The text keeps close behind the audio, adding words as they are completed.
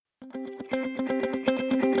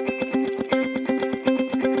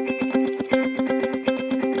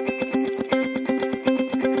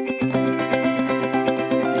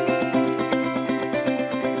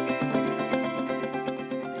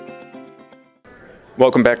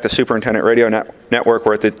Welcome back to Superintendent Radio Network.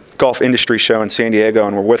 We're at the Golf Industry Show in San Diego,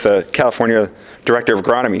 and we're with the California Director of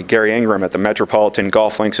Agronomy, Gary Ingram, at the Metropolitan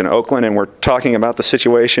Golf Links in Oakland, and we're talking about the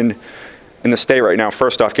situation in the state right now.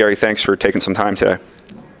 First off, Gary, thanks for taking some time today.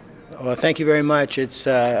 Well, thank you very much. It's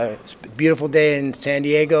a beautiful day in San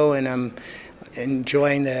Diego, and I'm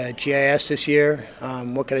enjoying the GIS this year.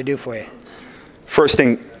 What can I do for you? First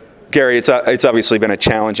thing, Gary, it's obviously been a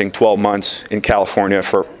challenging 12 months in California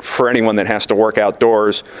for anyone that has to work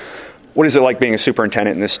outdoors. What is it like being a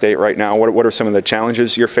superintendent in this state right now? What are some of the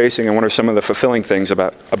challenges you're facing, and what are some of the fulfilling things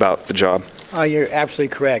about the job? You're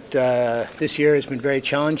absolutely correct. This year has been very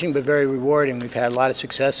challenging but very rewarding. We've had a lot of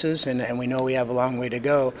successes, and we know we have a long way to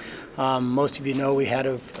go. Most of you know we had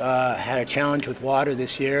a challenge with water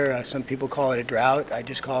this year. Some people call it a drought. I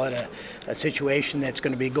just call it a situation that's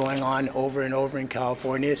going to be going on over and over in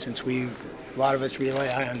California, since a lot of us rely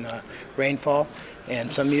on rainfall.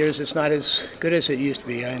 And some years it's not as good as it used to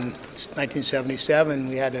be. In 1977,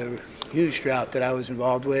 we had a huge drought that I was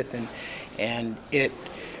involved with, and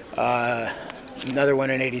another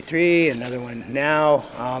one in '83, another one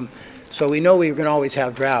now. So we know we're going to always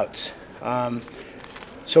have droughts.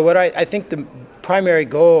 So what I think the primary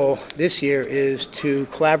goal this year is to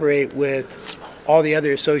collaborate with all the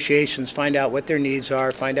other associations, find out what their needs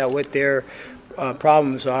are, find out what their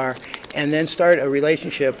problems are, and then start a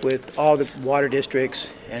relationship with all the water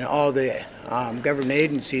districts and all the government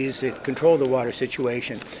agencies that control the water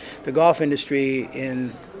situation. The golf industry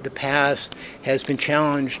in the past has been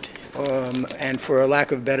challenged, and for a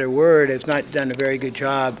lack of a better word, has not done a very good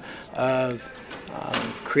job of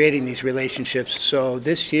creating these relationships. So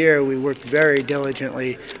this year we worked very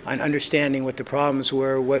diligently on understanding what the problems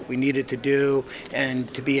were, what we needed to do, and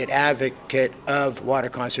to be an advocate of water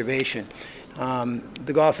conservation.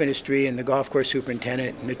 The golf industry and the golf course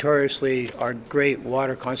superintendent notoriously are great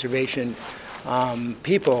water conservation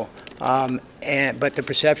people, but the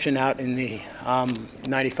perception out in the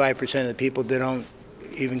 95% of the people that don't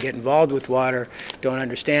even get involved with water don't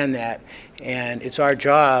understand that. And it's our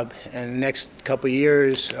job, and in the next couple of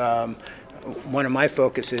years, one of my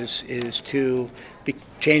focuses is to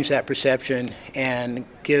change that perception and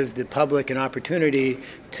give the public an opportunity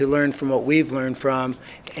to learn from what we've learned from,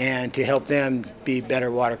 and to help them be better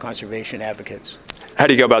water conservation advocates. How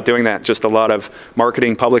do you go about doing that? Just a lot of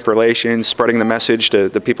marketing, public relations, spreading the message to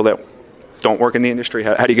the people that don't work in the industry?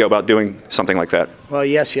 How do you go about doing something like that? Well,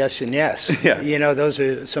 yes, and yes. Yeah. You know, those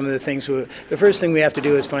are some of the things. The first thing we have to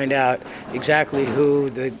do is find out exactly who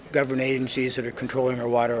the government agencies that are controlling our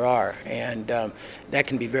water are, and that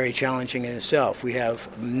can be very challenging in itself. We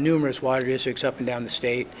have numerous water districts up and down the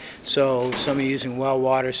state, so some are using well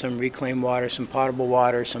water, some reclaimed water, some potable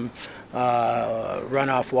water, some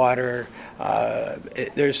runoff water.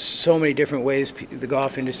 There's so many different ways the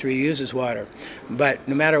golf industry uses water, but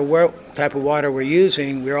no matter what type of water we're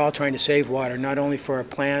using, we're all trying to save water, not only for our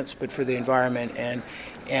plants but for the environment, and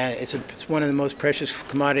it's one of the most precious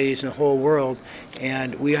commodities in the whole world,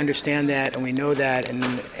 and we understand that and we know that,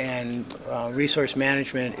 and resource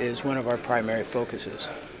management is one of our primary focuses.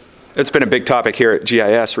 It's been a big topic here at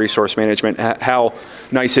GIS, resource management. How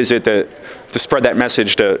nice is it to spread that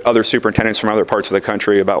message to other superintendents from other parts of the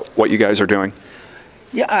country about what you guys are doing?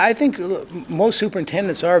 Yeah, I think most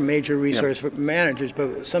superintendents are major resource managers,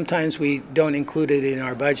 but sometimes we don't include it in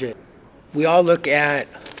our budget. We all look at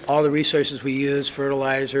all the resources we use,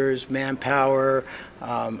 fertilizers, manpower,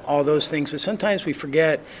 all those things, but sometimes we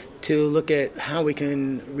forget to look at how we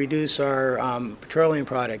can reduce our petroleum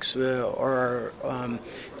products or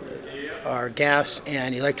our gas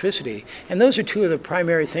and electricity. And those are two of the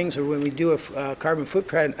primary things. When we do a carbon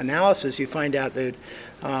footprint analysis, you find out that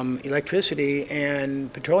electricity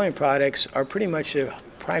and petroleum products are pretty much the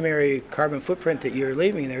primary carbon footprint that you're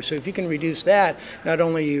leaving there. So if you can reduce that, not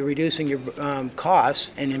only are you reducing your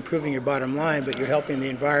costs and improving your bottom line, but you're helping the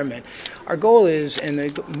environment. Our goal is, and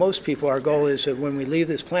our goal is that when we leave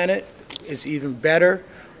this planet, it's even better,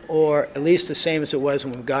 or at least the same as it was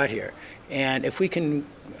when we got here. And if we can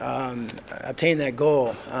obtain that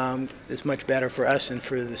goal, it's much better for us and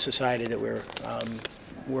for the society that we're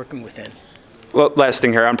working within. Well, last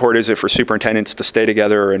thing here, how important is it for superintendents to stay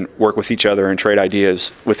together and work with each other and trade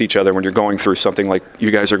ideas with each other when you're going through something like you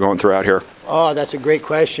guys are going through out here? Oh, that's a great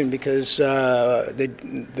question, because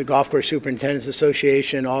the Golf Course Superintendents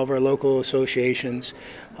Association, all of our local associations,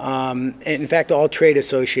 and in fact all trade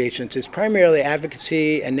associations, it's primarily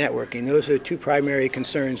advocacy and networking. Those are two primary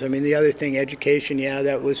concerns. I mean, the other thing, education, yeah,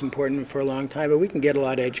 that was important for a long time, but we can get a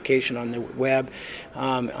lot of education on the web,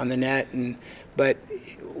 on the net, but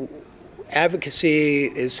advocacy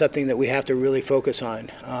is something that we have to really focus on.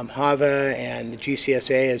 HAVA and the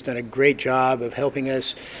GCSA has done a great job of helping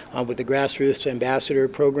us with the Grassroots Ambassador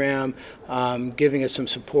program, giving us some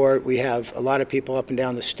support. We have a lot of people up and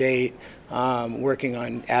down the state working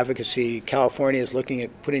on advocacy. California is looking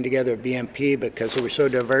at putting together a BMP because we're so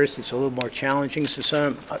diverse. It's a little more challenging to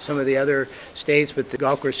some of the other states, but the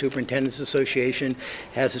Golf Course Superintendents Association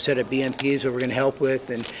has a set of BMPs that we're going to help with,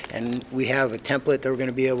 and we have a template that we're going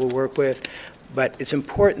to be able to work with. But it's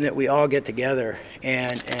important that we all get together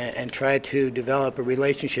and try to develop a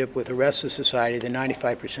relationship with the rest of society, the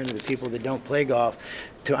 95% of the people that don't play golf,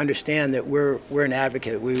 to understand that we're an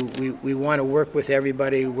advocate. We want to work with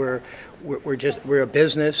everybody. We're a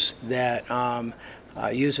business that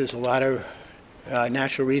uses a lot of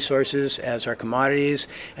natural resources as our commodities,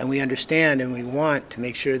 and we understand and we want to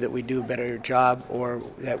make sure that we do a better job, or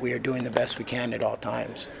that we are doing the best we can at all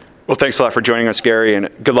times. Well, thanks a lot for joining us, Gary, and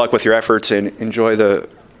good luck with your efforts, and enjoy the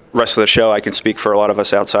rest of the show. I can speak for a lot of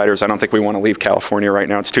us outsiders. I don't think we want to leave California right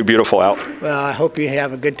now. It's too beautiful out. Well, I hope you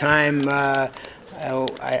have a good time. I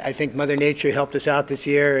think Mother Nature helped us out this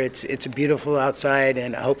year. It's beautiful outside,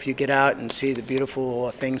 and I hope you get out and see the beautiful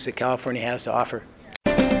things that California has to offer.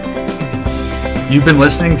 You've been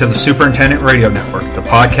listening to the Superintendent Radio Network, the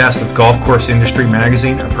podcast of Golf Course Industry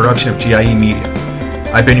Magazine, a production of GIE Media.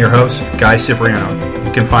 I've been your host, Guy Cipriano.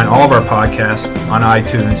 You can find all of our podcasts on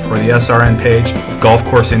iTunes or the SRN page of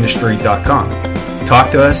golfcourseindustry.com.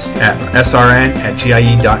 Talk to us at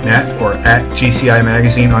srn@gie.net or at GCI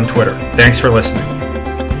Magazine on Twitter. Thanks for listening.